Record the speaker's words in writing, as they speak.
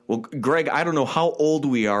Well, Greg, I don't know how old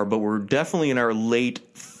we are, but we're definitely in our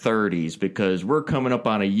late 30s because we're coming up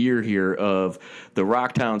on a year here of the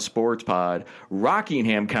Rocktown Sports Pod,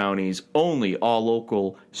 Rockingham County's only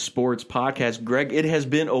all-local sports podcast. Greg, it has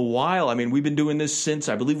been a while. I mean, we've been doing this since,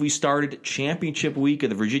 I believe we started championship week of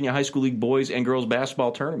the Virginia High School League boys and girls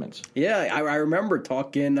basketball tournaments. Yeah, I remember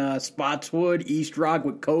talking Spotswood, East Rock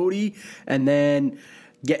with Cody, and then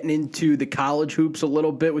getting into the college hoops a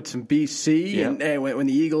little bit with some BC, Yep. and when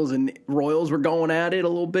the Eagles and Royals were going at it a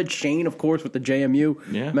little bit. Shane, of course, with the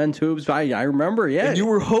JMU men's hoops. I remember, yeah. And you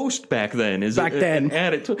were host back then. Back then.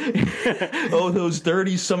 Those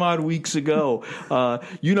 30-some-odd weeks ago.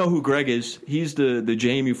 You know who Greg is. He's the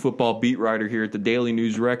JMU football beat writer here at the Daily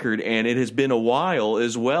News Record, and it has been a while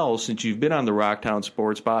as well since you've been on the Rocktown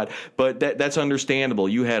Sports Pod, but that's understandable.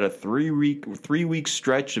 You had a three-week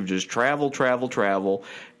stretch of just travel.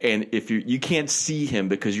 And if you can't see him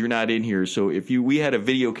because you're not in here, so if we had a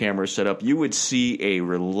video camera set up, you would see a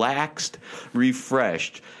relaxed,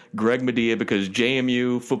 refreshed Greg Medea because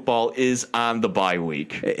JMU football is on the bye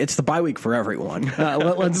week. It's the bye week for everyone.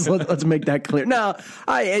 Let's make that clear. No,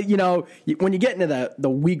 when you get into the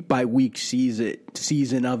week by week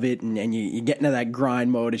season of it, and you get into that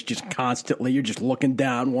grind mode, it's just constantly you're just looking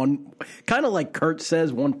down one, kind of like Kurt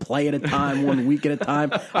says, one play at a time, 1 week at a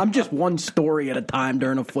time. I'm just one story at a time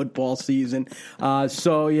during a football season.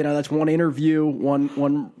 So that's one interview,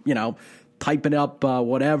 one typing up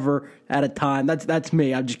whatever at a time. That's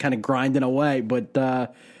me. I'm just kind of grinding away. But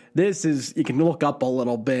this is, you can look up a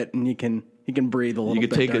little bit and you can breathe a little bit.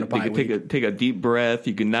 You can take a deep breath.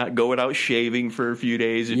 You can not go without shaving for a few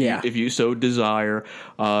days if you so desire.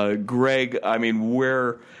 Greg, I mean,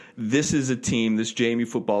 this is a team, this JMU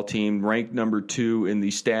football team, ranked number 2 in the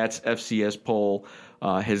Stats FCS poll.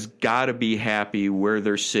 Has got to be happy where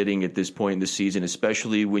they're sitting at this point in the season,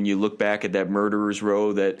 especially when you look back at that murderer's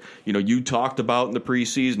row that you talked about in the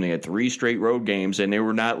preseason. They had 3 straight road games, and they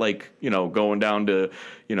were not like going down to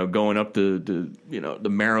going up to the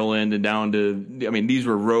Maryland and down to. I mean, these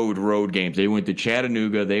were road games. They went to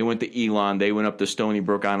Chattanooga, they went to Elon, they went up to Stony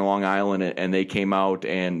Brook on Long Island, and they came out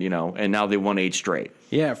and and now they won 8 straight.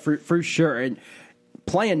 Yeah, for sure. And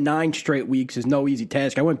playing 9 straight weeks is no easy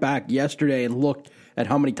task. I went back yesterday and looked at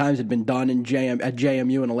how many times it had been done at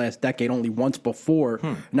JMU in the last decade, only once before,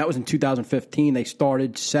 and that was in 2015. They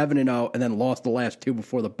started 7-0 and then lost the last 2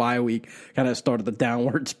 before the bye week, kind of started the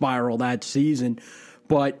downward spiral that season.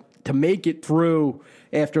 But to make it through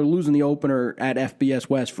after losing the opener at FBS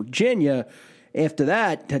West Virginia, after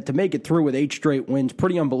that, to make it through with 8 straight wins,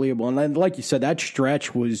 pretty unbelievable. And like you said, that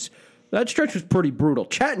stretch was pretty brutal.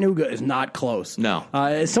 Chattanooga is not close. No.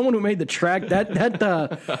 As someone who made the track,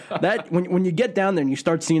 that when you get down there and you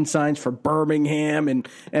start seeing signs for Birmingham and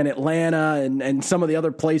Atlanta and some of the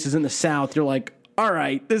other places in the South, you're like, all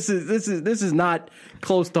right, this is not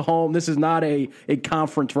close to home. This is not a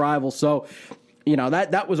conference rival. So,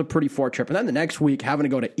 that was a pretty far trip. And then the next week, having to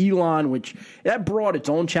go to Elon, which that brought its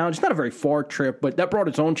own challenge. It's not a very far trip, but that brought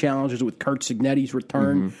its own challenges with Kurt Signetti's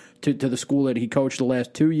return to the school that he coached the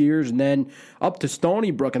last 2 years. And then up to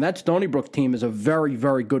Stony Brook. And that Stony Brook team is a very,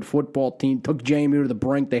 very good football team. Took JMU to the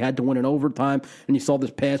brink. They had to win in overtime. And you saw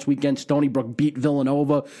this past weekend, Stony Brook beat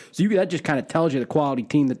Villanova. So that just kind of tells you the quality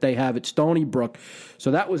team that they have at Stony Brook.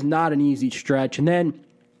 So that was not an easy stretch. And then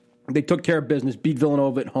they took care of business, beat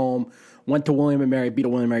Villanova at home. Went to William & Mary, beat a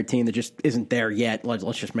William & Mary team that just isn't there yet. Let's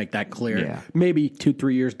just make that clear. Yeah. Maybe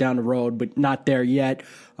 2-3 years down the road, but not there yet.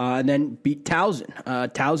 And then beat Towson.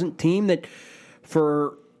 Towson team that,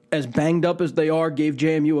 for as banged up as they are, gave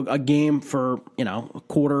JMU a game for a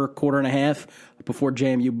quarter and a half before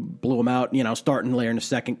JMU blew them out. Starting later in the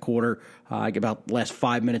second quarter, about the last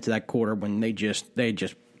 5 minutes of that quarter when they just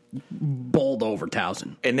bowled over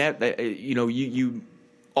Towson. And that you.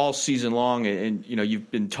 All season long, and you've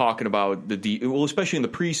been talking about especially in the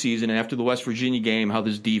preseason and after the West Virginia game, how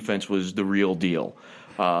this defense was the real deal.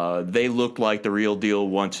 They looked like the real deal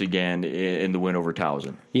once again in the win over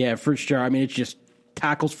Towson. Yeah, for sure. I mean, it's just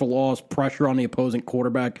tackles for loss, pressure on the opposing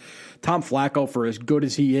quarterback. Tom Flacco, for as good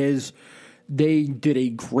as he is, they did a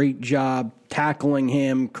great job tackling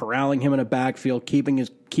him, corralling him in a backfield, keeping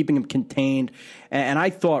him contained. And I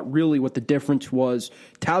thought really what the difference was,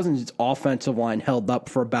 Towson's offensive line held up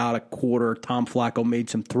for about a quarter. Tom Flacco made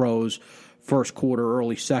some throws first quarter,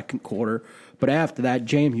 early second quarter. But after that,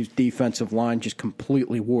 JMU's defensive line just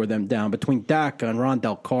completely wore them down. Between Daka and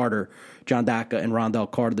Rondell Carter, John Daka and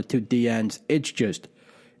Rondell Carter, the 2 D ends, it's just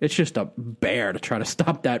a bear to try to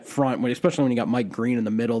stop that front, especially when you got Mike Green in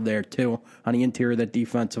the middle there, too, on the interior of that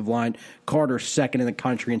defensive line. Carter's second in the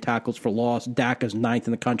country in tackles for loss. Daka's 9th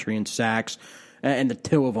in the country in sacks. And the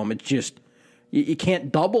 2 of them, you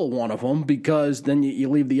can't double one of them because then you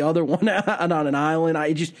leave the other one out on an island.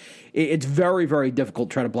 It's very, very difficult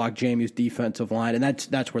to try to block JMU's defensive line, and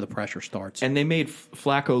that's where the pressure starts. And they made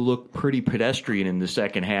Flacco look pretty pedestrian in the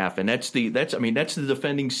second half, and that's the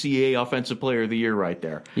defending CA Offensive Player of the Year right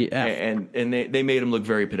there. Yeah. And they made him look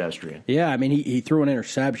very pedestrian. Yeah, I mean he threw an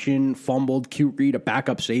interception, fumbled. Q Reed, a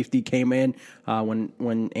backup safety, came in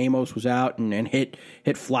when Amos was out and hit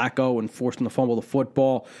Flacco and forced him to fumble the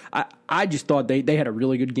football. I just thought they had a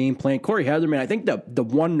really good game plan. Corey Heatherman, I think the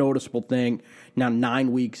one noticeable thing now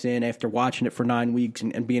 9 weeks in, after watching it for 9 weeks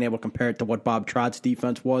and being able to compare it to what Bob Trott's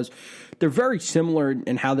defense was, they're very similar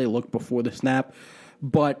in how they look before the snap.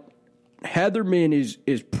 But Heatherman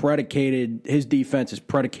is predicated, his defense is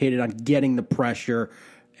predicated on getting the pressure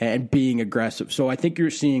and being aggressive. So I think you're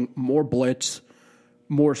seeing more blitz,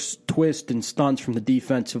 more twist and stunts from the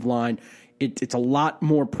defensive line. It's a lot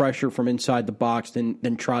more pressure from inside the box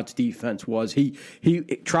than Trott's defense was.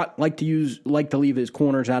 Trott liked to leave his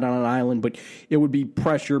corners out on an island, but it would be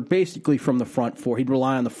pressure basically from the front four. He'd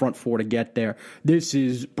rely on the front four to get there. This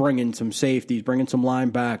is bringing some safeties, bringing some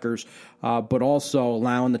linebackers, but also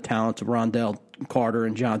allowing the talents of Rondell Carter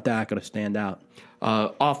and John Dacca to stand out.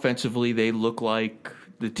 Offensively, they look like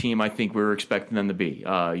the team I think we were expecting them to be.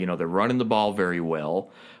 They're running the ball very well.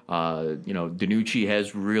 DiNucci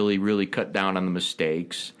has really, really cut down on the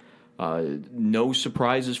mistakes. No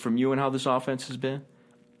surprises from you in how this offense has been?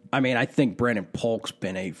 I mean, I think Brandon Polk's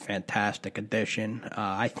been a fantastic addition.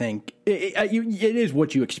 I think it is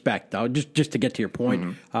what you expect, though, just to get to your point.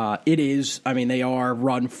 Mm-hmm. It is. I mean, they are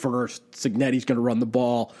run first. Cignetti's going to run the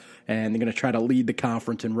ball, and they're going to try to lead the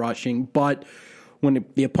conference in rushing. But when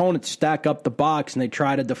the opponents stack up the box and they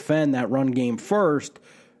try to defend that run game first,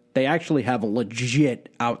 they actually have a legit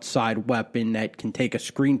outside weapon that can take a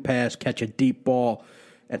screen pass, catch a deep ball,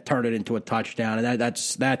 and turn it into a touchdown. And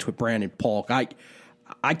that's with Brandon Polk.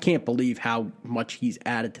 I can't believe how much he's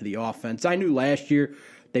added to the offense. I knew last year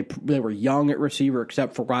they were young at receiver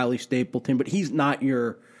except for Riley Stapleton, but he's not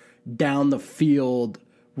your down the field,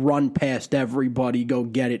 run past everybody, go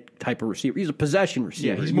get it type of receiver. He's a possession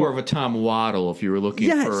receiver. Yeah, he's more of a Tom Waddle if you were looking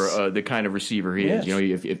for the kind of receiver he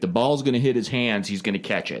is. If the ball's going to hit his hands, he's going to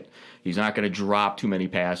catch it. He's not going to drop too many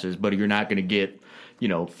passes, but you're not going to get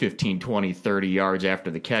 15, 20, 30 yards after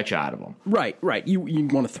the catch out of him. Right. You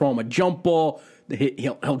want to throw him a jump ball.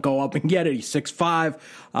 He'll go up and get it. He's 6'5".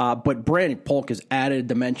 But Brandon Polk has added a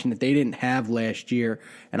dimension that they didn't have last year,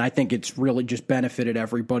 and I think it's really just benefited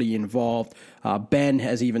everybody involved. Ben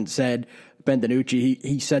has even said, Ben DiNucci,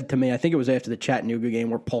 he said to me, I think it was after the Chattanooga game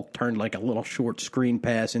where Polk turned like a little short screen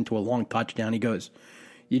pass into a long touchdown. He goes,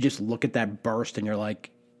 you just look at that burst and you're like,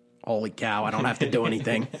 holy cow, I don't have to do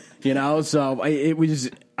anything. So it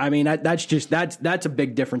was, I mean, that's a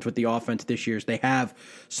big difference with the offense this year is they have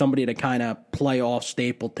somebody to kind of play off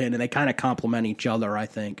Stapleton, and they kind of complement each other, I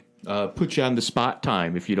think. Put you on the spot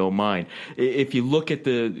time, if you don't mind. If you look at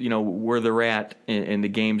where they're at in the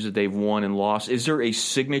games that they've won and lost, is there a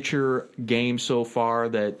signature game so far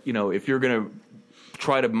that, if you're going to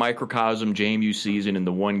try to microcosm JMU season in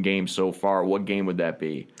the one game so far, what game would that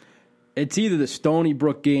be? It's either the Stony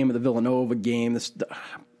Brook game or the Villanova game.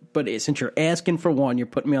 But since you're asking for one, you're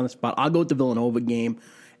putting me on the spot. I'll go with the Villanova game.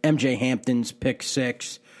 MJ Hampton's pick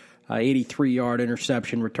six, 83-yard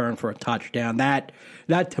interception return for a touchdown. That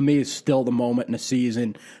to me is still the moment in the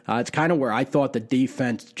season. It's kind of where I thought the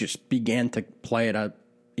defense just began to play at a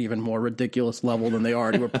even more ridiculous level than they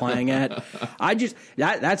already were playing at.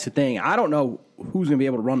 That's the thing. I don't know who's going to be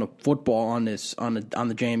able to run the football on the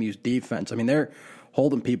JMU's defense. I mean, they're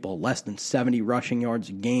holding people less than 70 rushing yards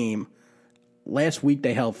a game. Last week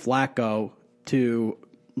they held Flacco to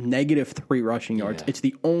 -3 rushing yards. Yeah. It's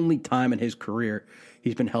the only time in his career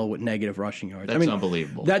he's been held with negative rushing yards. That's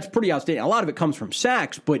unbelievable. That's pretty outstanding. A lot of it comes from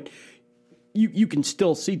sacks, but you can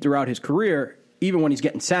still see throughout his career, even when he's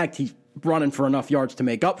getting sacked, he's running for enough yards to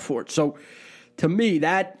make up for it. So to me,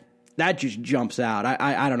 that just jumps out.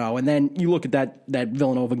 I don't know. And then you look at that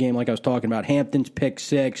Villanova game like I was talking about, Hampton's pick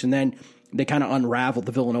six, and then they kind of unraveled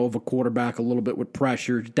the Villanova quarterback a little bit with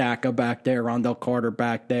pressure. Dacca back there, Rondell Carter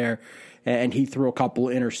back there, and he threw a couple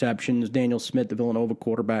of interceptions. Daniel Smith, the Villanova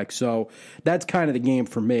quarterback. So that's kind of the game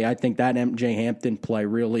for me. I think that MJ Hampton play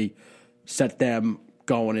really set them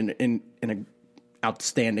going in an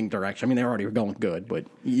outstanding direction. I mean, they already were going good, but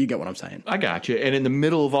you get what I'm saying. I got you. And in the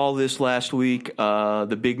middle of all this last week,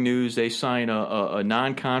 the big news, they sign a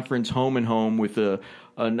non-conference home-and-home with a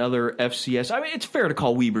another FCS. I mean, it's fair to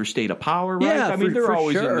call Weber State a power, right? Yeah, I mean,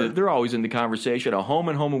 they're always in the conversation. A home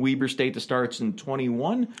in Weber State that starts in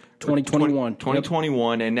 2021,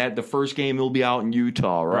 and that the first game will be out in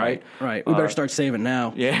Utah, right? Right. We better start saving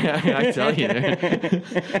now. Yeah, I tell you.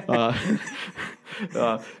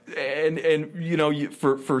 And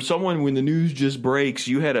for someone when the news just breaks,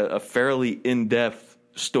 you had a fairly in-depth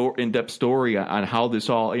story on how this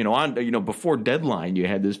all, before deadline, you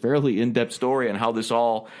had this fairly in-depth story on how this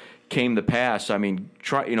all came to pass. I mean,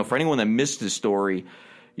 for anyone that missed this story,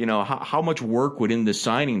 how much work went into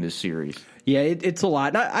signing this series? Yeah, it's a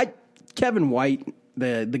lot. Kevin White,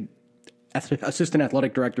 the assistant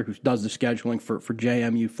athletic director who does the scheduling for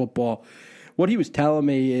JMU football, what he was telling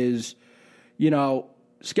me is,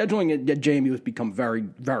 scheduling at JMU has become very,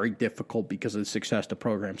 very difficult because of the success the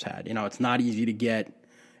program's had. It's not easy to get.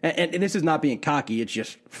 And this is not being cocky. It's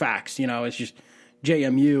just facts. It's just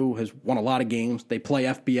JMU has won a lot of games. They play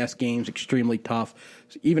FBS games extremely tough.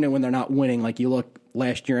 So even when they're not winning, like you look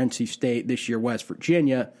last year, NC State, this year, West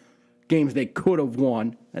Virginia, games they could have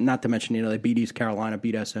won. And not to mention, they beat East Carolina,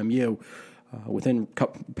 beat SMU within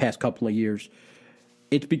past couple of years.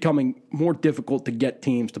 It's becoming more difficult to get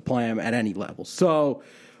teams to play them at any level. So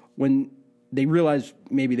when they realized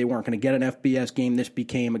maybe they weren't going to get an FBS game, this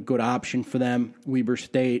became a good option for them, Weber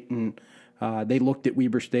State, and they looked at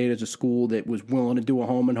Weber State as a school that was willing to do a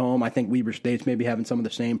home and home. I think Weber State's maybe having some of the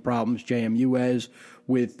same problems JMU has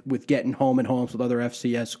with getting home and homes with other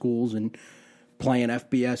FCS schools and playing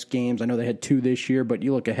FBS games. I know they had 2 this year, but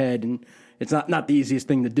you look ahead and it's not the easiest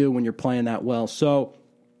thing to do when you're playing that well. So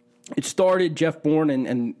it started, Jeff Bourne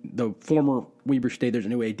and the former Weber State, there's a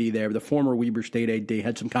new AD there, but the former Weber State AD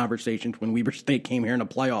had some conversations when Weber State came here in the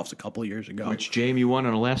playoffs a couple of years ago. Which JMU won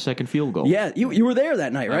on a last-second field goal. Yeah, you were there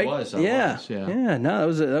that night, right? I was. Yeah,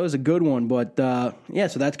 no, that was a good one. But, so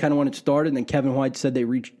that's kind of when it started. And then Kevin White said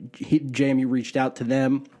JMU reached out to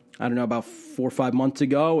them, I don't know, about 4 or 5 months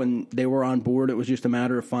ago, and they were on board. It was just a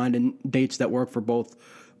matter of finding dates that work for both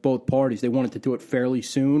parties. They wanted to do it fairly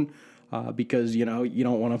soon. Because, you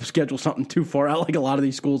don't want to schedule something too far out like a lot of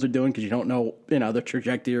these schools are doing because you don't know, the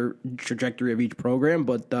trajectory of each program.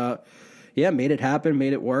 But, made it happen,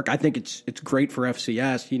 made it work. I think it's great for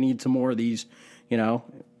FCS. You need some more of these,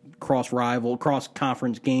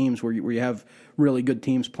 cross-conference games where you have really good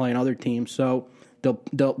teams playing other teams. So they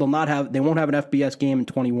won't have an FBS game in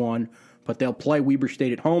 21. But they'll play Weber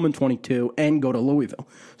State at home in 22 and go to Louisville.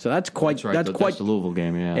 So that's quite that's the Louisville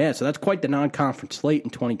game, yeah. Yeah, so that's quite the non-conference slate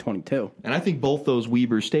in 2022. And I think both those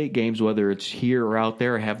Weber State games, whether it's here or out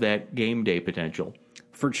there, have that game day potential.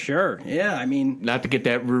 For sure, yeah. I mean, not to get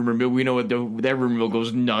that rumor mill. We know that rumor mill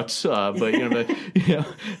goes nuts, but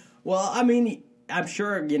Well, I mean, I'm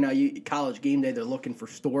sure college game day. They're looking for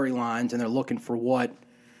storylines and they're looking for what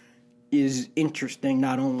is interesting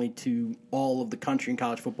not only to all of the country in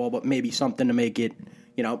college football, but maybe something to make it,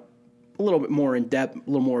 a little bit more in-depth, a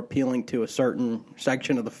little more appealing to a certain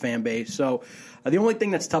section of the fan base. So the only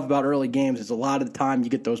thing that's tough about early games is a lot of the time you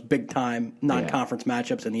get those big-time non-conference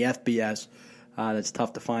matchups in the FBS. That's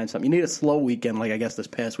tough to find something. You need a slow weekend like I guess this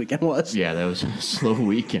past weekend was. Yeah, that was a slow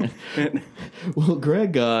weekend. Well,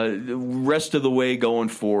 Greg, rest of the way going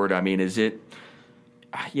forward, I mean, is it,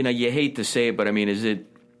 you hate to say it, but I mean,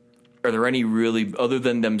 are there any really, other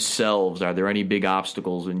than themselves, are there any big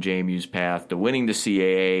obstacles in JMU's path to winning the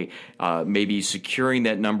CAA, maybe securing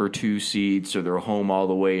that number 2 seed so they're home all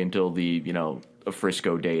the way until the, a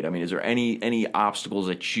Frisco date? I mean, is there any obstacles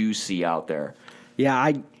that you see out there?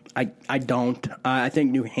 Yeah, I don't. I think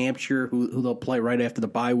New Hampshire, who they'll play right after the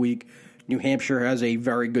bye week, New Hampshire has a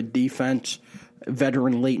very good defense,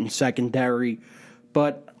 veteran late in secondary.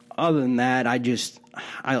 But other than that, I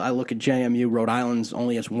look at JMU. Rhode Island's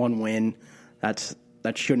only has 1 win. That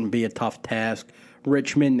shouldn't be a tough task.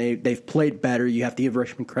 Richmond, they've played better. You have to give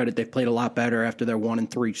Richmond credit. They've played a lot better after their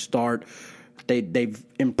 1-3 start. They've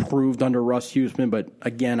improved under Russ Huesman, but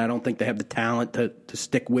again, I don't think they have the talent to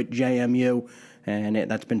stick with JMU, and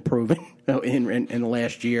that's been proven in the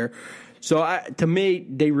last year. So to me,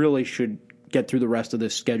 they really should get through the rest of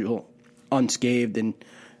this schedule unscathed, and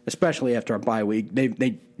especially after a bye week.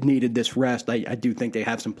 They needed this rest. I do think they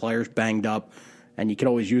have some players banged up, and you can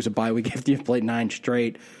always use a bye week after you've played 9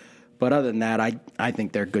 straight. But other than that, I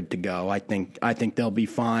think they're good to go. I think they'll be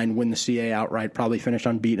fine, win the CA outright, probably finish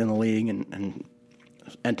unbeaten in the league, and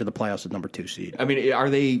enter the playoffs as number 2 seed. I mean,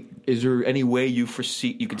 is there any way you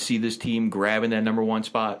could see this team grabbing that number 1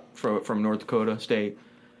 spot from North Dakota State?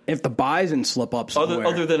 If the Bison slip up somewhere.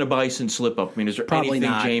 Other than a Bison slip up, I mean, is there probably anything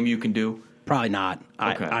not. JMU can do? Probably not.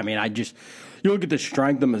 Okay. I mean, you look at the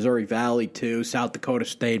strength of Missouri Valley, too, South Dakota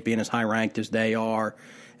State being as high-ranked as they are,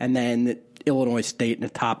 and then Illinois State in the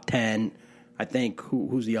top 10. I think,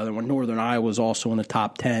 who's the other one? Northern Iowa was also in the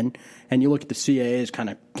top 10. And you look at the CAA, has kind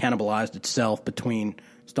of cannibalized itself between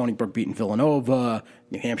Stony Brook beating Villanova,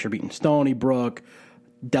 New Hampshire beating Stony Brook,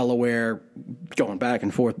 Delaware going back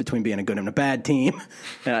and forth between being a good and a bad team,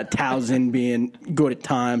 Towson being good at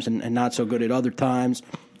times and not so good at other times.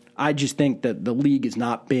 I just think that the league has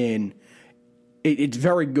not been – it's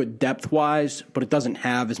very good depth-wise, but it doesn't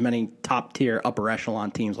have as many top-tier upper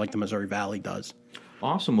echelon teams like the Missouri Valley does.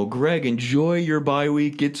 Awesome. Well, Greg, enjoy your bye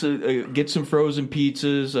week. Get some frozen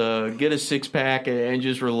pizzas, get a six-pack, and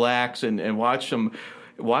just relax and watch some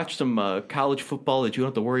college football that you don't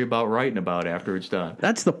have to worry about writing about after it's done.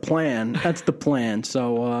 That's the plan.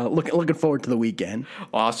 So looking forward to the weekend.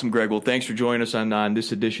 Awesome, Greg. Well, thanks for joining us on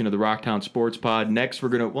this edition of the Rocktown Sports Pod. Next, I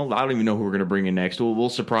don't even know who we're going to bring in next. We'll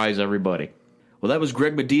surprise everybody. Well, that was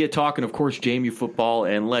Greg Madia talking, of course, JMU football,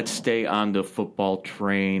 and let's stay on the football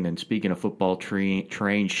train. And speaking of football train,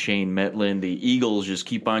 Shane Metlin, the Eagles just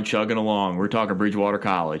keep on chugging along. We're talking Bridgewater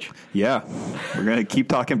College. Yeah, we're going to keep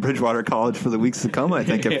talking Bridgewater College for the weeks to come, I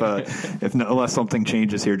think, unless something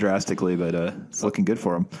changes here drastically, but it's looking good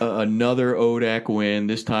for them. Another ODAC win,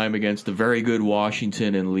 this time against the very good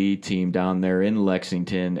Washington and Lee team down there in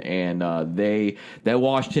Lexington, and that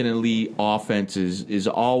Washington and Lee offense is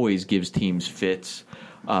always gives teams fits.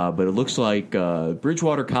 But it looks like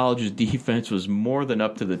Bridgewater College's defense was more than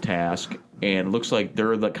up to the task, and it looks like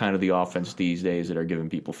they're the kind of the offense these days that are giving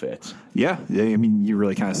people fits. Yeah, I mean, you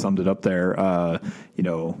really kind of summed it up there.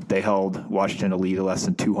 They held Washington to lead to less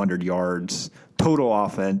than 200 yards total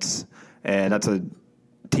offense, and that's a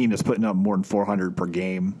team that's putting up more than 400 per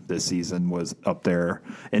game this season. Was up there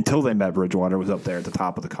until they met Bridgewater, was up there at the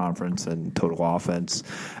top of the conference in total offense.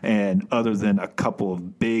 And other than a couple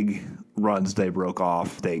of big runs they broke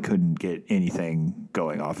off, they couldn't get anything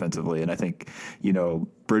going offensively. And I think,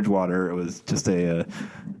 Bridgewater, it was just there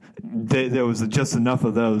was just enough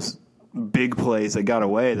of those big plays that got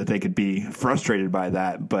away that they could be frustrated by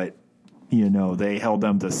that. But, they held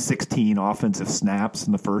them to 16 offensive snaps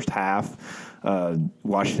in the first half.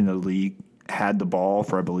 Washington Lee had the ball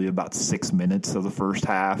for, I believe, about 6 minutes of the first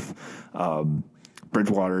half.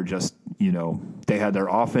 Bridgewater just, they had their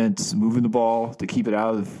offense moving the ball to keep it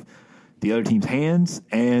out of the other team's hands.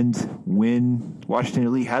 And when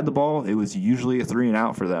Washington Lee had the ball, it was usually a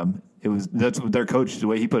 3-and-out for them. That's what their coach, the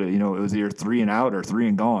way he put it, it was either 3-and-out or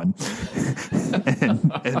 3-and-gone.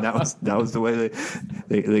 and that was the way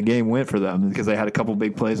the game went for them, because they had a couple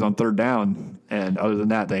big plays on third down, and other than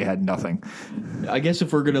that, they had nothing. I guess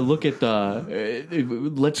if we're going to look at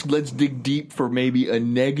let's dig deep for maybe a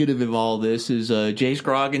negative of all this, is Jay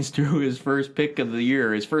Scroggins threw his first pick of the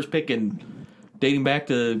year, his first pick dating back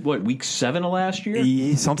to week 7 of last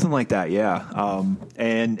year? Something like that, yeah.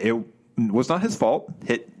 And it was not his fault.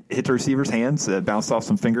 Hit the receiver's hands, bounced off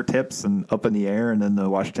some fingertips and up in the air, and then the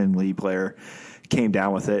Washington Lee player came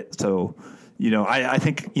down with it. So, I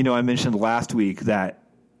think, I mentioned last week that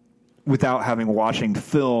without watching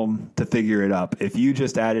film to figure it up, if you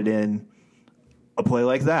just added in a play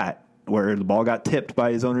like that, where the ball got tipped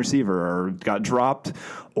by his own receiver or got dropped,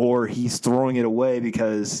 or he's throwing it away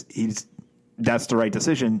because that's the right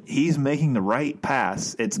decision, he's making the right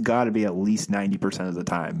pass, it's got to be at least 90% of the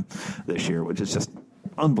time this year, which is just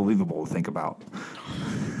unbelievable to think about.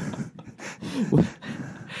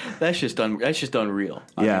 That's just unreal.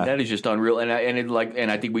 I mean, that is just unreal. And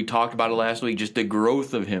I think we talked about it last week. Just the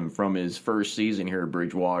growth of him from his first season here at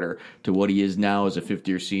Bridgewater to what he is now as a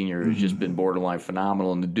fifth-year senior has just been borderline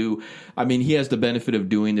phenomenal. And he has the benefit of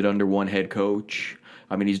doing it under one head coach.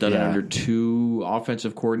 He's done it under 2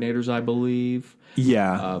 offensive coordinators, I believe.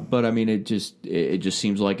 Yeah, but it just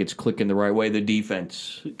seems like it's clicking the right way. The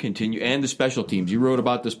defense continue, and the special teams. You wrote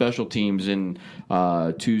about the special teams in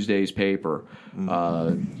Tuesday's paper.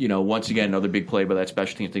 Once again, another big play by that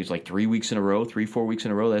special team. I think it's like 3 weeks in a row, 3-4 weeks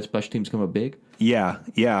in a row. That special teams come up big. Yeah.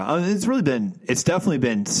 It's definitely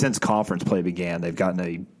been since conference play began. They've gotten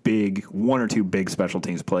a big 1 or 2 big special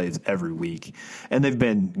teams plays every week, and they've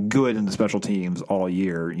been good in the special teams all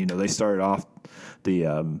year. They started off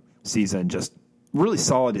the season just really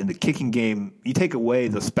solid in the kicking game. You take away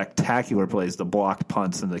the spectacular plays, the blocked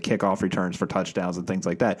punts and the kickoff returns for touchdowns and things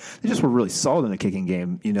like that. They just were really solid in the kicking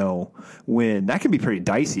game, when that can be pretty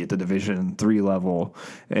dicey at the Division III level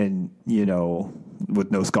and,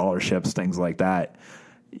 with no scholarships, things like that.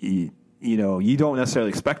 You don't necessarily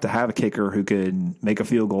expect to have a kicker who could make a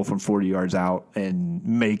field goal from 40 yards out and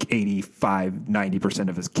make 85-90%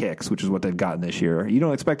 of his kicks, which is what they've gotten this year. You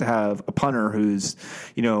don't expect to have a punter who's,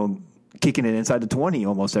 kicking it inside the 20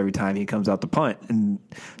 almost every time he comes out to punt. And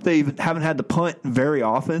they haven't had to punt very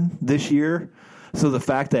often this year. So the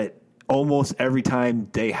fact that almost every time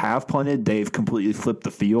they have punted, they've completely flipped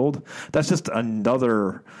the field. That's just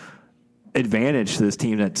another advantage to this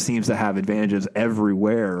team that seems to have advantages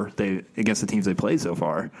everywhere against the teams they played so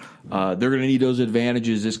far. They're going to need those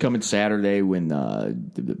advantages this coming Saturday when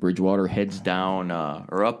the Bridgewater heads down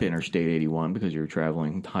or up Interstate 81 because you're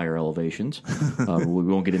traveling higher elevations. We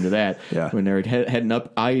won't get into that. Yeah. When they're heading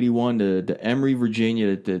up I-81 to Emory,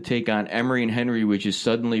 Virginia to take on Emory and Henry, which is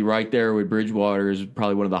suddenly right there with Bridgewater, is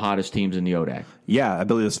probably one of the hottest teams in the ODAC. Yeah, I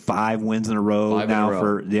believe it's 5 wins in a row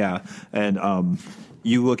And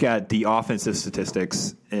you look at the offensive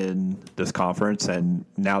statistics in this conference, and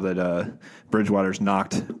now that Bridgewater's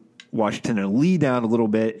knocked Washington in a lead down a little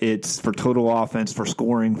bit, it's for total offense, for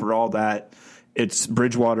scoring, for all that. It's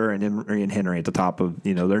Bridgewater and Emory and Henry at the top of,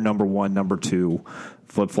 they're number 1, number 2,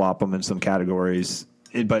 flip-flop them in some categories.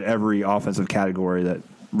 But every offensive category that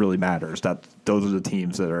really matters, those are the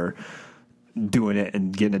teams that are doing it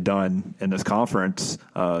and getting it done in this conference.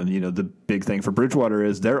 The big thing for Bridgewater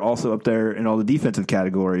is they're also up there in all the defensive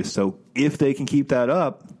categories. So if they can keep that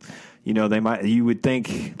up, you would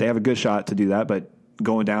think they have a good shot to do that, but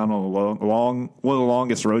going down on one of the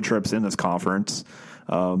longest road trips in this conference,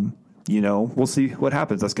 we'll see what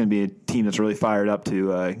happens. That's going to be a team that's really fired up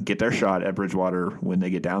to get their shot at Bridgewater when they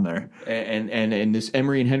get down there. And this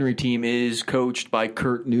Emory and Henry team is coached by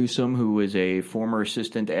Kurt Newsome, who is a former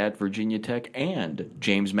assistant at Virginia Tech, and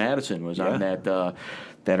James Madison was on that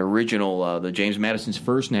original, the James Madison's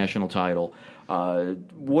first national title.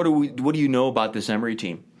 What do you know about this Emory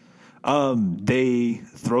team? They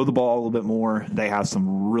throw the ball a little bit more. They have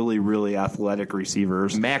some really, really athletic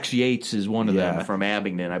receivers. Max Yates is one of them from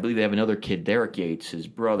Abingdon. I believe they have another kid, Derek Yates, his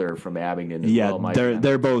brother from Abingdon as well.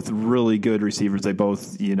 They're both really good receivers. They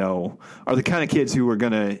both, are the kind of kids who are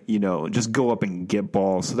going to, just go up and get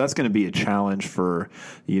balls. So that's going to be a challenge for,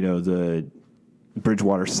 the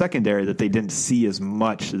Bridgewater secondary that they didn't see as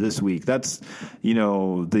much this week. That's,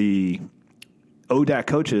 the ODAC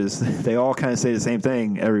coaches, they all kind of say the same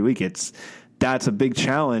thing every week. That's a big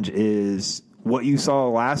challenge, is what you saw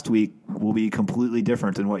last week will be completely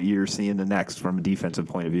different than what you're seeing the next from a defensive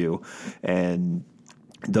point of view. And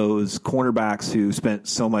those cornerbacks who spent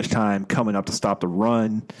so much time coming up to stop the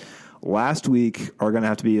run last week are going to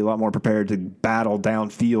have to be a lot more prepared to battle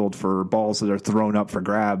downfield for balls that are thrown up for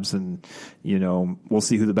grabs. And, we'll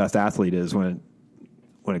see who the best athlete is when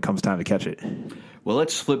it comes time to catch it. Well,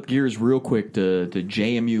 let's flip gears real quick to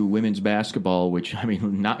JMU women's basketball, which,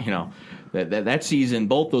 that season,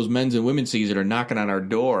 both those men's and women's season are knocking on our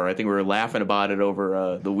door. I think we were laughing about it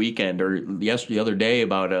over the weekend or the other day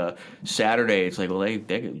about Saturday. It's like, well,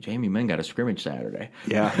 JMU men got a scrimmage Saturday.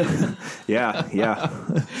 Yeah. Yeah.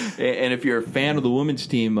 And if you're a fan of the women's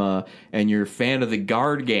team and you're a fan of the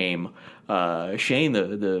guard game, Shane,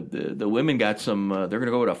 the women got some. They're going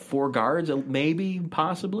to go to 4 guards, maybe,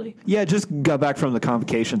 possibly. Yeah, just got back from the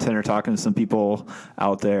convocation center talking to some people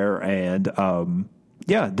out there, and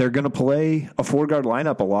they're going to play a 4-guard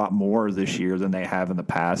lineup a lot more this year than they have in the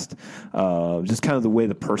past. Just kind of the way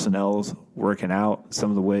the personnel's working out,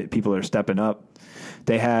 some of the way people are stepping up.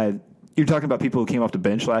 You're talking about people who came off the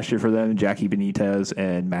bench last year for them, Jackie Benitez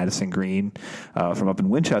and Madison Green from up in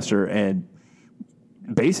Winchester, and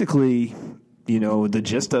basically, the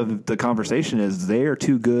gist of the conversation is they are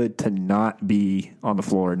too good to not be on the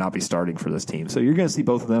floor and not be starting for this team. So you're going to see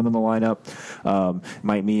both of them in the lineup.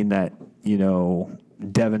 Might mean that,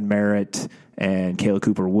 Devin Merritt and Kayla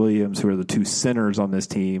Cooper-Williams, who are the 2 centers on this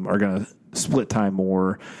team, are going to split time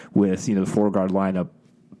more with, the 4-guard lineup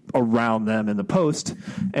around them in the post.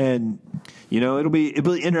 And, it'll be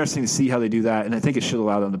interesting to see how they do that. And I think it should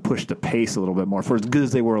allow them to push the pace a little bit more. For as good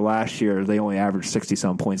as they were last year, they only averaged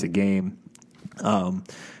 60-some points a game.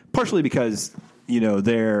 Partially because,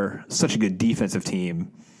 they're such a good defensive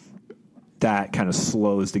team that kind of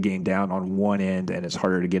slows the game down on one end, and it's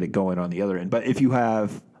harder to get it going on the other end. But if you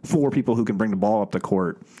have 4 people who can bring the ball up the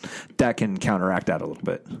court, that can counteract that a little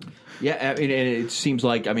bit. Yeah, and it seems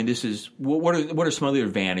like, this is what are some other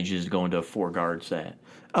advantages going to 4 guards that?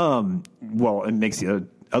 Well, it makes the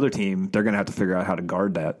other team, they're going to have to figure out how to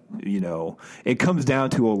guard that. It comes down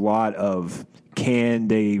to a lot of, can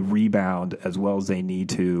they rebound as well as they need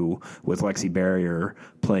to with Lexi Barrier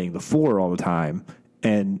playing the 4 all the time?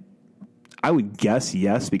 And I would guess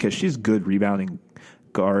yes, because she's a good rebounding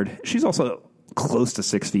guard. She's also close to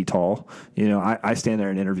 6 feet tall. I stand there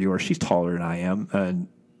and interview her. She's taller than I am. And,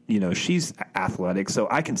 she's athletic. So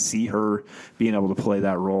I can see her being able to play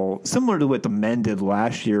that role. Similar to what the men did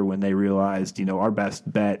last year when they realized, our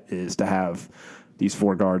best bet is to have these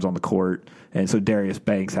 4 guards on the court. And so Darius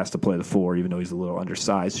Banks has to play the 4, even though he's a little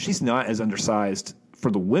undersized. She's not as undersized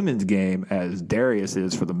for the women's game as Darius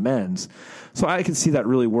is for the men's. So I can see that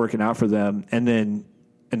really working out for them. And then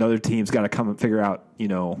another team's got to come and figure out,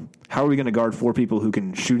 how are we going to guard 4 people who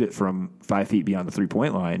can shoot it from 5 feet beyond the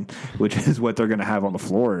 3-point line, which is what they're going to have on the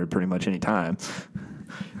floor pretty much any time.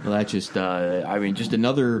 Well, that's just, just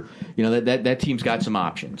another, that team's got some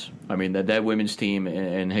options. I mean, that women's team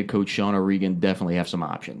and head coach Sean O'Regan definitely have some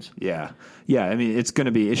options. Yeah. Yeah. I mean,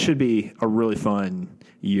 it should be a really fun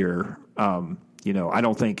year. I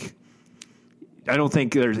don't think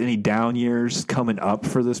there's any down years coming up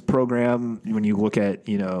for this program when you look at,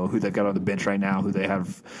 who they've got on the bench right now, who they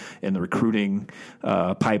have in the recruiting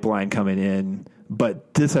pipeline coming in.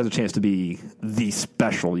 But this has a chance to be the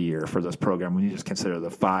special year for this program when you just consider the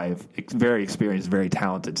 5 very experienced, very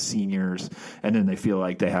talented seniors. And then they feel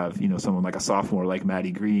like they have, someone like a sophomore like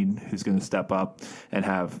Maddie Green who's going to step up and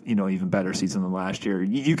have, even better season than last year.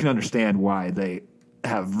 You can understand why they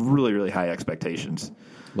have really, really high expectations.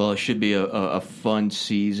 Well, it should be a fun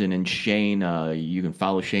season, and Shane, you can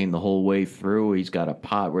follow Shane the whole way through. He's got a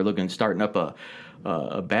pod. We're starting up a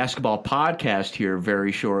basketball podcast here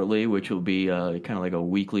very shortly, which will be kind of like a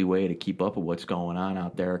weekly way to keep up with what's going on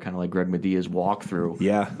out there, kind of like Greg Media's walkthrough.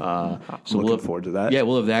 Yeah, so we'll looking forward to that. Yeah,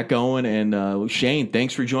 we'll have that going. And Shane,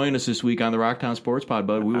 thanks for joining us this week on the Rocktown Sports Pod,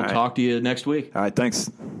 bud. We will talk to you next week. All right, thanks.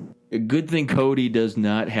 A good thing Cody does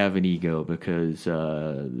not have an ego, because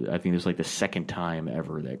I think this is like the second time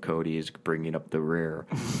ever that Cody is bringing up the rear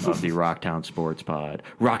of the Rocktown Sports Pod,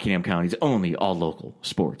 Rockingham County's only all-local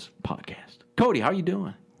sports podcast. Cody, how you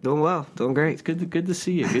doing? Doing well, doing great. It's good to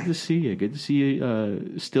see you. Good to see you. Good to see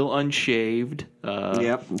you. Still unshaved.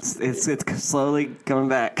 Yep, it's slowly coming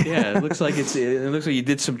back. Yeah, it looks like you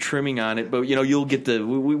did some trimming on it, but you'll get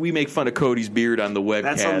we make fun of Cody's beard on the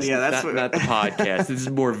webcast. Not the podcast. This is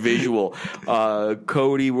more visual.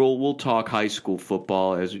 Cody, we'll talk high school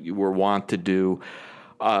football as we're wont to do.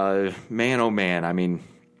 Man, oh man, I mean,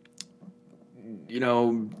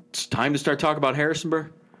 it's time to start talking about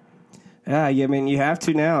Harrisonburg. Yeah, I mean, you have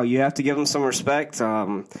to now. You have to give them some respect.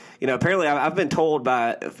 Apparently I've been told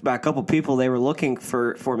by a couple people they were looking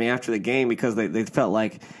for me after the game because they felt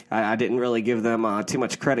like I didn't really give them too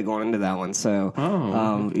much credit going into that one. So,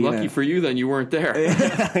 lucky for you, then you weren't there.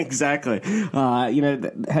 Exactly.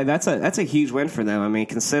 That's a huge win for them. I mean,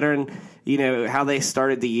 considering how they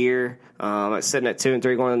started the year, sitting at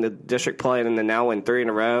 2-3 going into district play, and then now win 3 in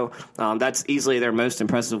a row. That's easily their most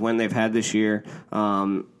impressive win they've had this year.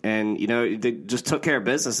 And they just took care of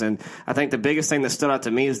business. And I think the biggest thing that stood out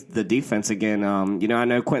to me is the defense again. I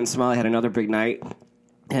know Quentin Smiley had another big night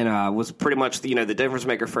and was pretty much the difference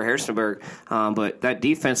maker for Harrisonburg. But that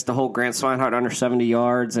defense, the whole Grant Swinehart under 70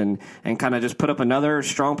 yards and kind of just put up another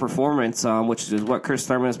strong performance, which is what Chris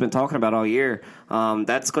Thurman has been talking about all year.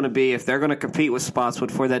 That's going to be, if they're going to compete with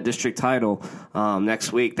Spotswood for that district title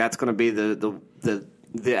next week, that's going to be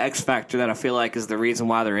the X factor that I feel like is the reason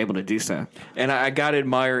why they're able to do so. And I got to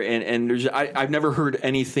admire, and I've never heard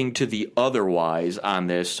anything to the otherwise on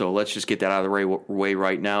this, so let's just get that out of the way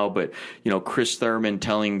right now. But, Chris Thurman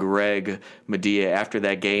telling Greg Medea after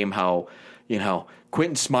that game how,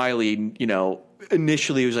 Quentin Smiley,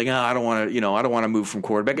 initially he was like, I don't want to move from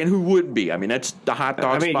quarterback, and who would be? I mean, that's the hot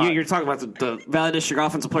dog spot. You're talking about the Valley District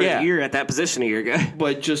Offensive Player of the Year at that position a year ago.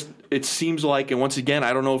 But just it seems like, and once again,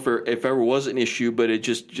 I don't know if ever was an issue, but it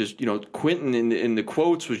just Quentin in the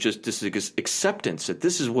quotes was just this acceptance that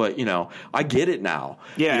this is what I get it now.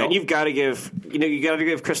 Yeah, and you've got to give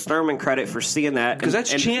Chris Thurman credit for seeing that because that's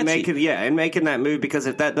chancy. And making that move, because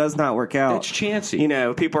if that does not work out, it's chancy.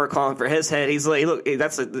 People are calling for his head. He's like, look,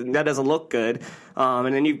 that doesn't look good.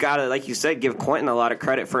 And then you've got to, like you said, give Quentin a lot of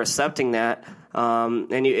credit for accepting that. And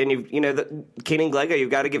Keenan Glego, you've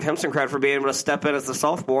got to give him some credit for being able to step in as the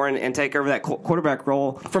sophomore and take over that quarterback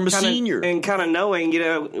role from a senior, and kind of knowing,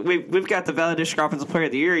 we've got the Valley District Offensive Player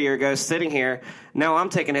of the Year a year ago sitting here. Now I'm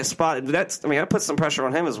taking his spot. I put some pressure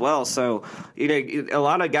on him as well. So a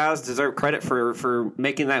lot of guys deserve credit for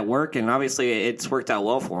making that work, and obviously it's worked out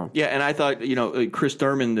well for him. Yeah, and I thought Chris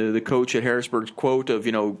Thurman, the coach at Harrisburg's quote of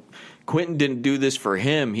Quentin didn't do this for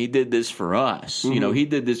him. He did this for us. Mm-hmm. He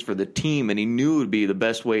did this for the team, and he knew it would be the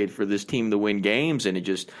best way for this team to win games. And it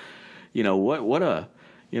just,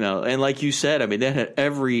 and like you said, I mean, that had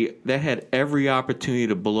every opportunity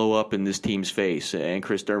to blow up in this team's face and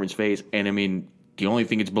Chris Thurman's face. And I mean, the only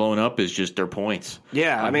thing it's blowing up is just their points.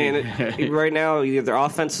 Yeah, I mean, right now they're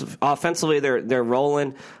offensively they're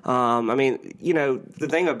rolling. The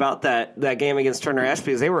thing about that game against Turner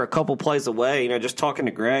Ashby is they were a couple plays away. Just talking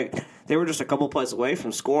to Greg, they were just a couple plays away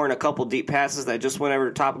from scoring a couple deep passes that just went over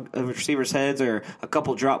the top of receivers' heads or a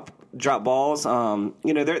couple drop balls.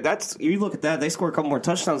 That's you look at that, they scored a couple more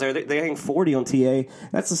touchdowns there. They hang 40 on TA.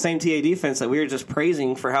 That's the same TA defense that we were just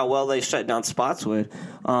praising for how well they shut down Spotswood.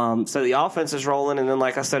 So the offense is rolling, and then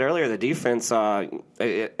like I said earlier, the defense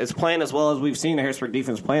is playing as well as we've seen the Harrisburg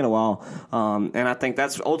defense play in a while. And I think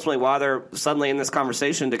that's ultimately why they're suddenly in this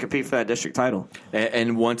conversation to compete for that district title.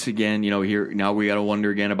 And once again, here now we got to wonder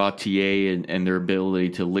again about TA and their ability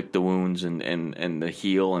to lick the wounds and the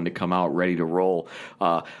heel and to come out ready to roll.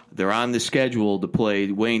 They're on the schedule to play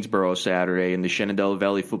Waynesboro Saturday in the Shenandoah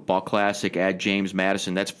Valley Football Classic at James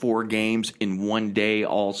Madison. That's 4 games in one day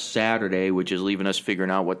all Saturday, which is leaving us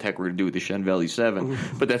figuring out what the heck we're going to do with the Shen Valley 7.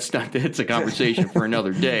 But it's a conversation for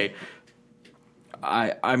another day.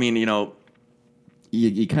 I mean,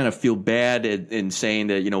 you kind of feel bad in saying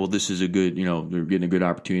that, well, this is a good, they're getting a good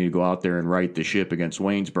opportunity to go out there and right the ship against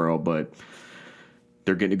Waynesboro, but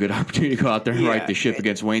they're getting a good opportunity to go out there and right the ship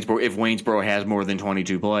against Waynesboro if Waynesboro has more than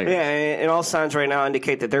 22 players. Yeah, and all signs right now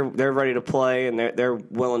indicate that they're ready to play and they're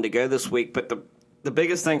willing to go this week. But the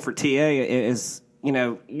biggest thing for TA is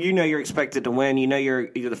you're expected to win.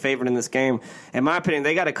 You're the favorite in this game. In my opinion,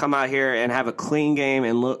 they got to come out here and have a clean game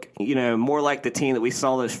and look, more like the team that we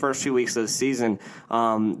saw those first few weeks of the season.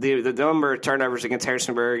 The number of turnovers against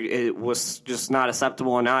Harrisonburg, it was just not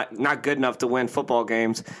acceptable and not good enough to win football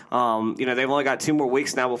games. They've only got 2 more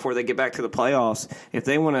weeks now before they get back to the playoffs. If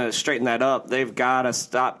they want to straighten that up, they've got to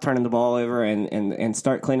stop turning the ball over and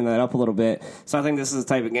start cleaning that up a little bit. So I think this is the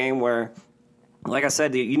type of game where, like I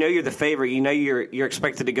said, you're the favorite. You're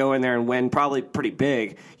expected to go in there and win probably pretty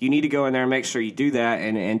big. You need to go in there and make sure you do that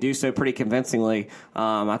and do so pretty convincingly.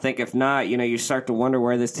 I think if not, you start to wonder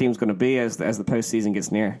where this team's going to be as the postseason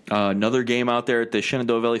gets near. Another game out there at the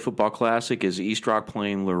Shenandoah Valley Football Classic is East Rock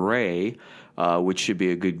playing Luray, which should be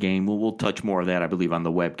a good game. We'll touch more of that, I believe, on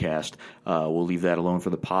the webcast. We'll leave that alone for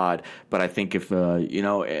the pod. But I think if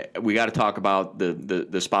we got to talk about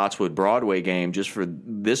the Spotswood Broadway game just for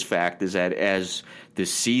this fact is that as the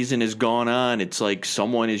season has gone on, it's like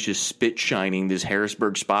someone is just spit shining this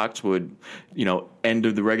Harrisburg Spotswood, end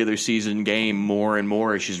of the regular season game more and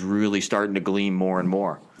more. It's just really starting to gleam more and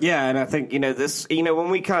more. Yeah, and I think, this, when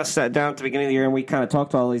we kind of sat down at the beginning of the year and we kind of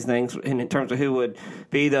talked all these things in terms of who would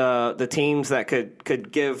be the teams that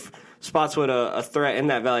could give Spotswood a threat in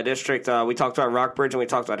that Valley District, we talked about Rockbridge and we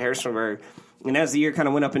talked about Harrisonburg. And as the year kind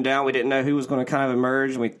of went up and down, we didn't know who was going to kind of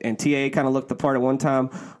emerge. And TA kind of looked the part at one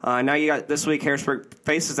time. Now you got this week, Harrisburg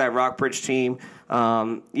faces that Rockbridge team.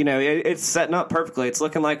 It's setting up perfectly. It's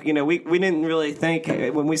looking like, we didn't really think,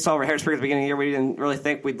 when we saw Harrisburg at the beginning of the year, we didn't really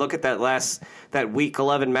think we'd look at that week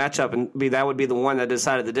 11 matchup and that would be the one that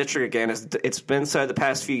decided the district again. It's been so the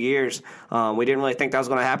past few years. We didn't really think that was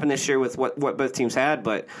going to happen this year with what both teams had,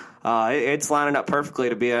 but it's lining up perfectly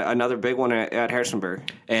to be another big one at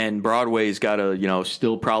Harrisonburg. And Broadway's got to,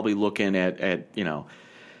 still probably looking at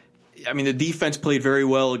the defense played very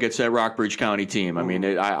well against that Rockbridge County team.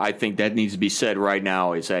 I think that needs to be said right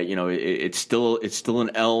now. Is that it's still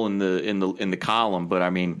an L in the column, but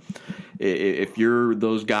if you're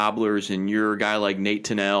those Gobblers and you're a guy like Nate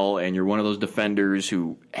Tennell and you're one of those defenders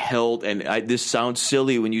who held, and this sounds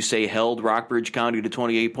silly when you say held Rockbridge County to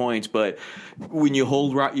 28 points, but when you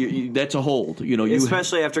hold, that's a hold.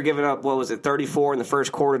 Especially after giving up, 34 in the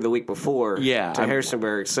first quarter of the week before to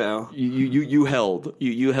Harrisonburg. So you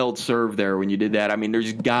held serve there when you did that.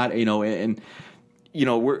 There's got,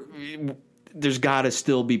 there's got to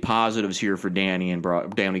still be positives here for Danny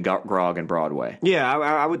Grog and Broadway. Yeah,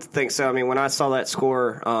 I would think so. When I saw that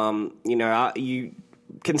score,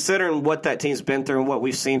 considering what that team's been through and what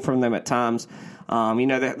we've seen from them at times,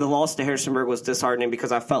 the loss to Harrisonburg was disheartening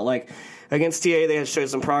because I felt like against TA they had showed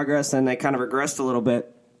some progress and they kind of regressed a little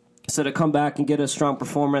bit. So to come back and get a strong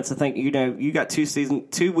performance, I think you got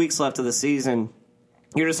 2 weeks left of the season.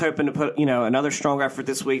 You're just hoping to put, another strong effort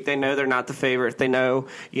this week. They know they're not the favorite. They know,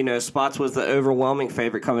 Spots was the overwhelming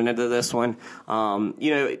favorite coming into this one.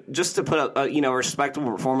 Just to put a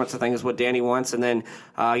respectable performance, I think is what Danny wants. And then,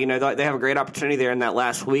 they have a great opportunity there in that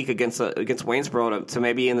last week against Waynesboro to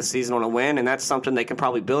maybe end the season on a win. And that's something they can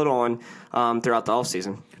probably build on throughout the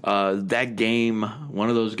offseason. That game, one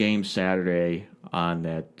of those games Saturday on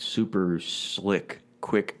that super slick,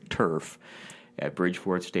 quick turf at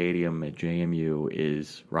Bridgeport Stadium at JMU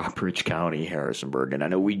is Rockbridge County, Harrisonburg. And I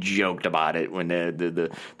know we joked about it when the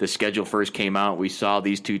schedule first came out. We saw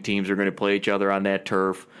these two teams are going to play each other on that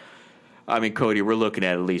turf. I mean, Cody, we're looking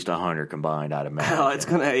at least 100 combined out of Matt. Oh, it's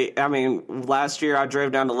gonna. I mean, last year I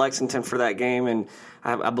drove down to Lexington for that game, and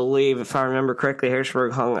I believe, if I remember correctly,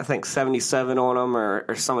 Harrisburg hung, I think, 77 on them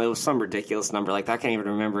or something. It was some ridiculous number like that. I can't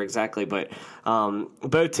even remember exactly. But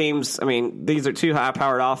both teams, I mean, these are two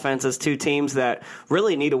high-powered offenses, two teams that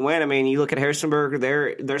really need to win. I mean, you look at Harrisonburg,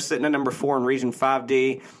 they're sitting at number 4 in Region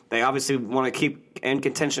 5D. They obviously want to keep in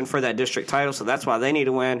contention for that district title, so that's why they need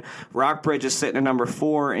to win. Rockbridge is sitting at number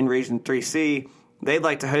 4 in Region 3C. They'd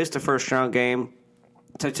like to host a first-round game.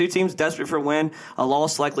 So two teams desperate for a win. A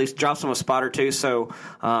loss likely drops them a spot or two. So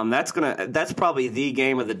that's probably the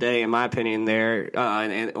game of the day, in my opinion, there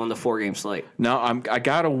on the 4-game slate. Now, I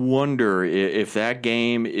gotta wonder if that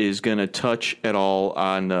game is gonna touch at all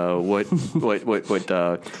on what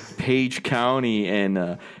Page County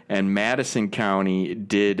and Madison County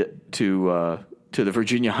did to the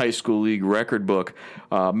Virginia High School League record book.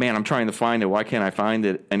 Man, I'm trying to find it. Why can't I find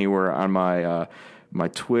it anywhere on my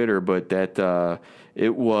Twitter? But that.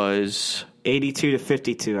 It was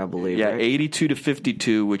 82-52, I believe. Yeah, right?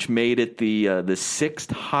 82-52, which made it the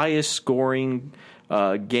 6th highest scoring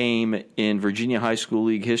game in Virginia High School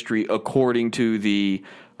League history, according to the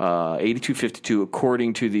 82-52,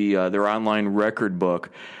 according to their online record book.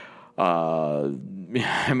 I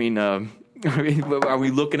mean, are we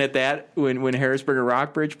looking at that when Harrisburg and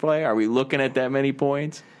Rockbridge play? Are we looking at that many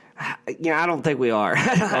points? Yeah, I don't think we are.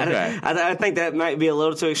 Okay. I think that might be a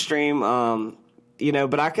little too extreme.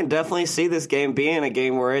 But I can definitely see this game being a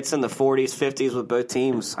game where it's in the 40s, 50s with both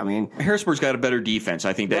teams. I mean, Harrisburg's got a better defense.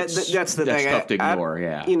 I think that's the thing. Tough to ignore.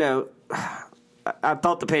 I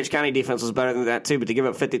thought the Page County defense was better than that too, but to give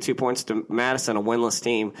up 52 points to Madison, a winless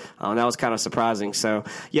team, that was kind of surprising. So,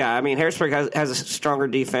 yeah, I mean, Harrisburg has a stronger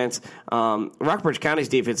defense. Rockbridge County's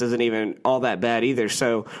defense isn't even all that bad either.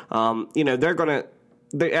 So, they're going to.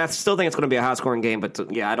 I still think it's going to be a high-scoring game, but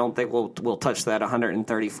I don't think we'll touch that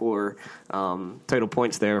 134 total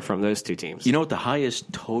points there from those two teams. You know what the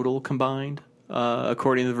highest total combined,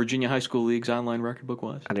 according to the Virginia High School League's online record book,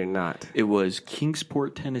 was? I do not. It was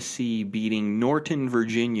Kingsport, Tennessee, beating Norton,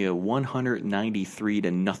 Virginia, 193-0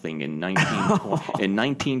 in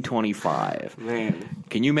 1925. Man,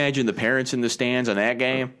 can you imagine the parents in the stands on that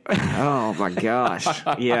game? Oh my gosh!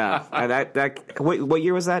 Yeah, what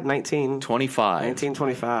year was that?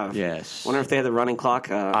 1925. Yes. Wonder if they had the running clock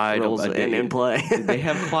rules in play. Did they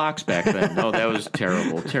have clocks back then? No, that was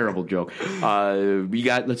terrible joke. We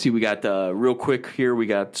got real quick here. We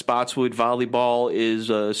got Spotswood Volleyball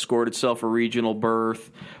is scored itself a regional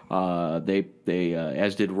berth. They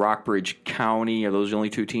as did Rockbridge County. Are those the only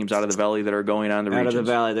two teams out of the Valley that are going on the regions? Out of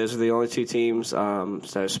the Valley, those are the only two teams.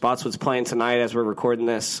 So Spotswood's playing tonight as we're recording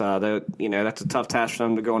this. That's a tough task for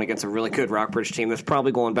them to go against a really good Rockbridge team that's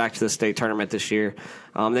probably going back to the state tournament this year.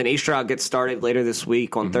 Then East Rock gets started later this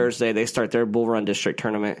week on Thursday. They start their Bull Run District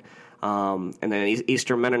tournament. And then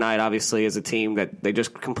Eastern Mennonite obviously is a team that they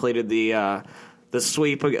just completed the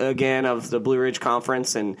sweep again of the Blue Ridge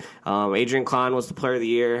Conference, and Adrian Klein was the player of the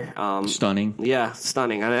year. Stunning. Yeah,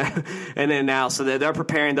 stunning. And then now, so they're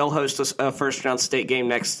preparing. They'll host a first-round state game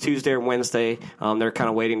next Tuesday or Wednesday. They're kind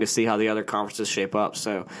of waiting to see how the other conferences shape up.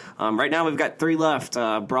 So right now we've got 3 left.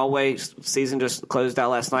 Broadway season just closed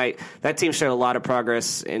out last night. That team showed a lot of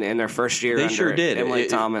progress in their first year. They sure did. Emily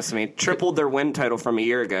Thomas. I mean, tripled their win total from a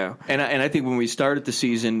year ago. And I think when we started the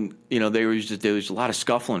season, there was a lot of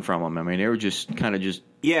scuffling from them. I mean, they were just kind of just.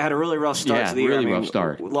 Yeah, had a really rough start to the year. Really rough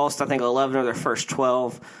start. Lost, I think, 11 of their first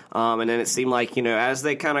 12. And then it seemed like, as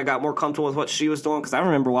they kind of got more comfortable with what she was doing, because I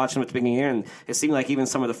remember watching them at the beginning of the year, and it seemed like even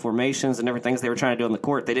some of the formations and different things they were trying to do on the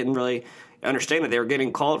court, they didn't really understand that they were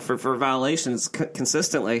getting called for violations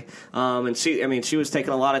consistently. And she was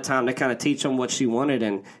taking a lot of time to kind of teach them what she wanted,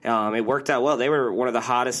 and it worked out well. They were one of the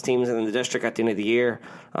hottest teams in the district at the end of the year.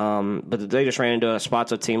 But they just ran into a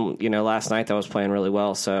Spotswood team, last night that was playing really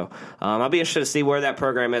well. So I'll be interested to see where that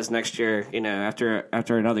program is next year,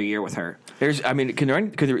 after another year with her.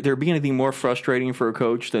 Could there be anything more frustrating for a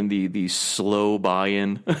coach than the slow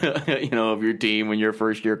buy-in, of your team when you're a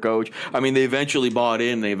first-year coach? I mean, they eventually bought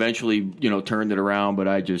in. They eventually, turned it around. But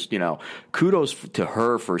I just, kudos to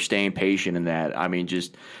her for staying patient in that. I mean,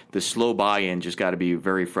 just the slow buy-in just got to be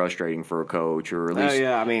very frustrating for a coach, or at least. Oh,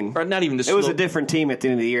 yeah, I mean. Or not even the It was a different team at the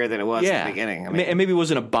end of the year than it was at the beginning. And maybe it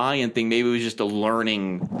wasn't a buy-in thing. Maybe it was just a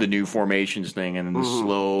learning the new formations thing and the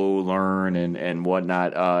slow learn and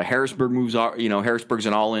whatnot. Harrisburg moves on. Harrisburg's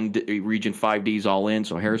an all-in Region 5D's all-in,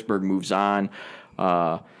 so Harrisburg moves on.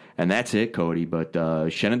 And that's it, Cody. But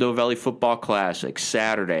Shenandoah Valley Football Classic,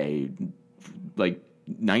 Saturday,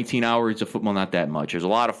 19 hours of football, not that much. There's a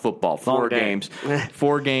lot of football. Four games.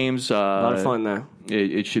 Four games. A lot of fun, though.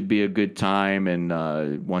 It should be a good time.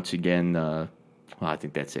 And once again, I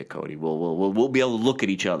think that's it, Cody. We'll be able to look at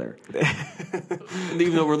each other,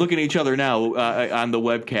 even though we're looking at each other now on the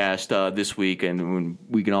webcast this week, and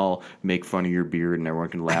we can all make fun of your beard, and everyone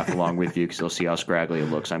can laugh along with you because they'll see how scraggly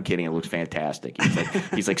it looks. I'm kidding; it looks fantastic.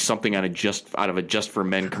 He's like something out of a Just for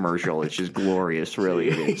Men commercial. It's just glorious, really.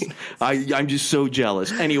 It is. I'm just so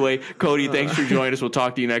jealous. Anyway, Cody, thanks for joining us. We'll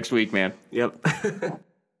talk to you next week, man. Yep.